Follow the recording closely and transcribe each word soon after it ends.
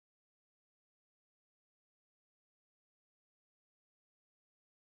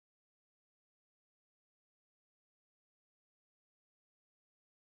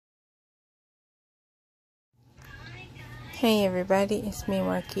Hey everybody, it's me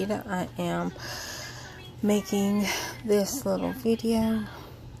Marquita. I am making this little video.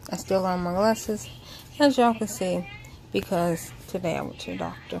 I still wear my glasses, as y'all can see, because today I went to the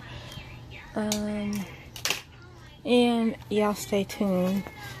doctor. And y'all stay tuned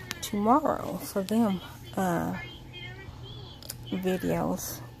tomorrow for them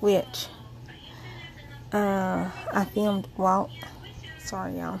videos, which I filmed while,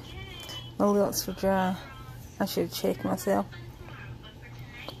 sorry y'all, my lips were dry. I should check myself.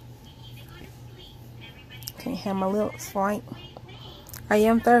 Can't have my lips white. I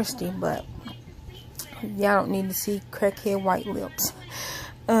am thirsty, but y'all don't need to see crackhead white lips.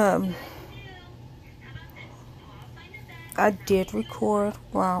 I did record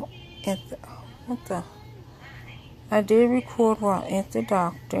while at the I did record while at the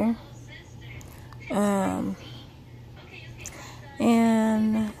doctor. And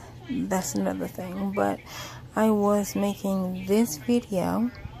that's another thing, but I was making this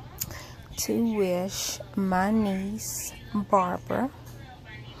video to wish my niece Barbara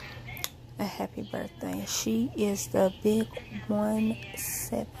a happy birthday. She is the big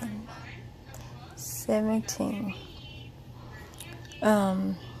 17.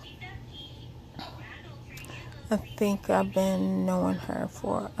 I think I've been knowing her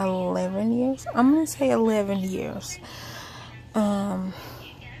for 11 years. I'm gonna say 11 years.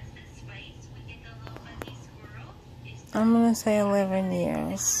 I'm gonna say 11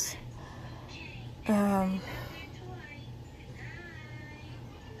 years.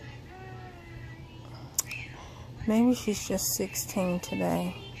 Maybe she's just 16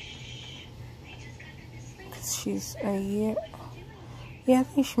 today. 'Cause she's a year. Yeah, I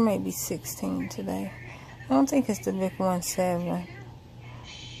think she might be 16 today. I don't think it's the big 17.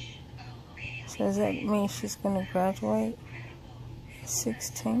 So does that mean she's gonna graduate at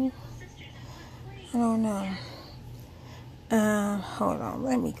 16? I don't know. Hold on,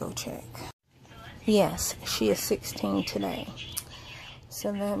 let me go check. Yes, she is 16 today.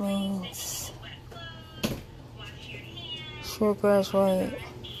 So that means she'll graduate.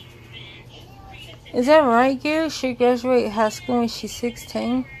 Is that right, Gary? She'll graduate high school when she's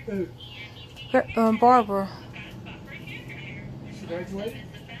 16? Who? Barbara. She graduated?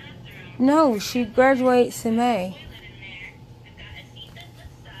 No, she graduates in May.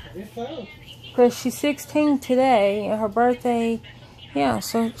 I guess so. Because she's 16 today, and her birthday, yeah,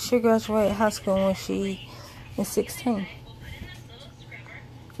 so she'll graduate high school when she is 16.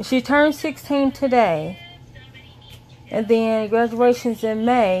 If she turns 16 today, and then graduation's in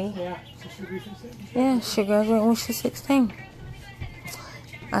May, Yeah, so she'll be 16. yeah, she'll graduate when she's 16.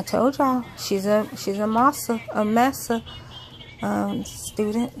 I told y'all, she's a massa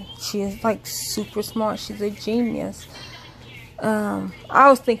student. She is like super smart. She's a genius. I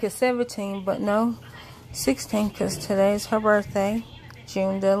was thinking 17, but no, 16, because today's her birthday,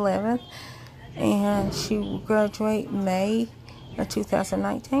 June the 11th, and she will graduate May of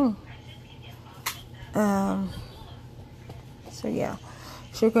 2019. So yeah,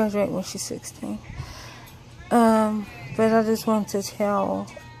 she'll graduate when she's 16. But I just want to tell,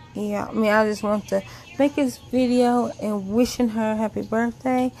 I just want to make this video and wishing her a happy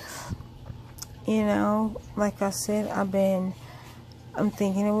birthday. You know, like I said, I'm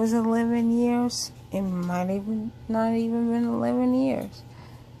thinking it was 11 years. It might even not even been 11 years.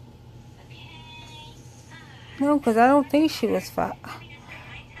 No, because I don't think she was 5.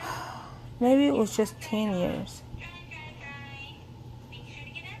 Maybe it was just 10 years.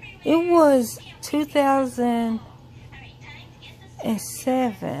 It was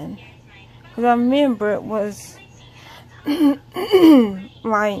 2007. Because I remember it was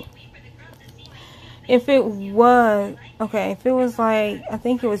like, if it was like, I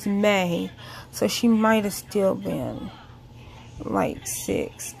think it was May, so she might have still been like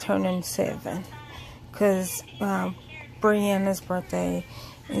 6, turning 7, because Brianna's birthday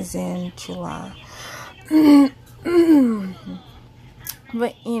is in July.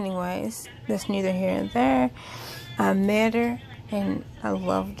 But anyways, that's neither here nor there. I met her, and I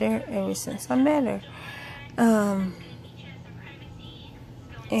loved her ever since I met her.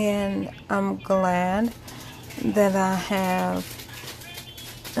 And I'm glad that I have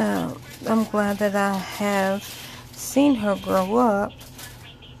seen her grow up,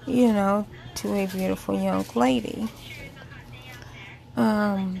 you know, to a beautiful young lady.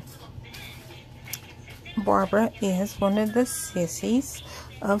 Barbara is one of the sissies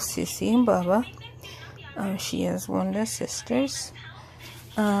of Sissy and Bubba. She is one of the sisters.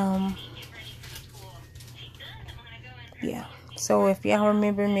 Yeah. So if y'all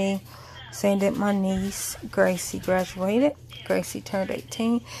remember me saying that my niece Gracie graduated, Gracie turned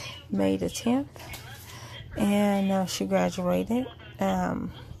 18 May the 10th. And she graduated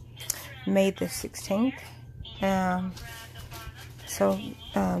May the 16th.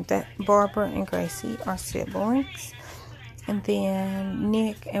 That Barbara and Gracie are siblings. And then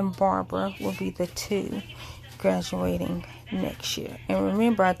Nick and Barbara will be the two graduating next year. And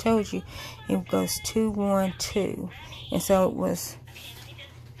remember, I told you it goes 2, 1, 2. And so it was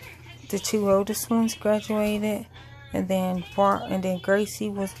the two oldest ones graduated, and then Gracie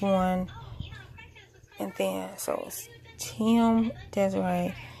was 1, and then so it's Tim,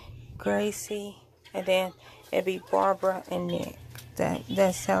 Desiree, Gracie, and then it'd be Barbara and Nick.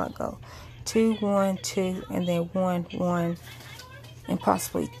 That's how it goes. 2, 1, 2, and then 1, 1, and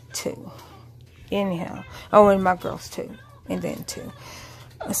possibly 2. Anyhow, and my girls 2, and then 2.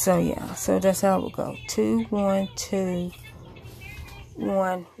 So yeah, so that's how it would go. 2, 1, 2,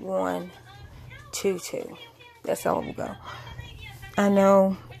 1, 1, 2, 2. That's how it would go. I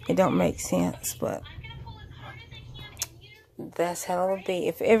know it don't make sense, but that's how it would be.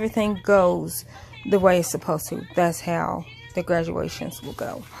 If everything goes the way it's supposed to, that's how the graduations will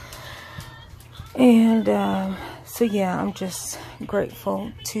go. And so yeah, I'm just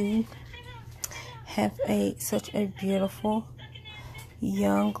grateful to have such a beautiful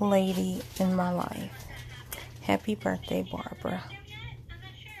young lady in my life. Happy birthday, Barbara.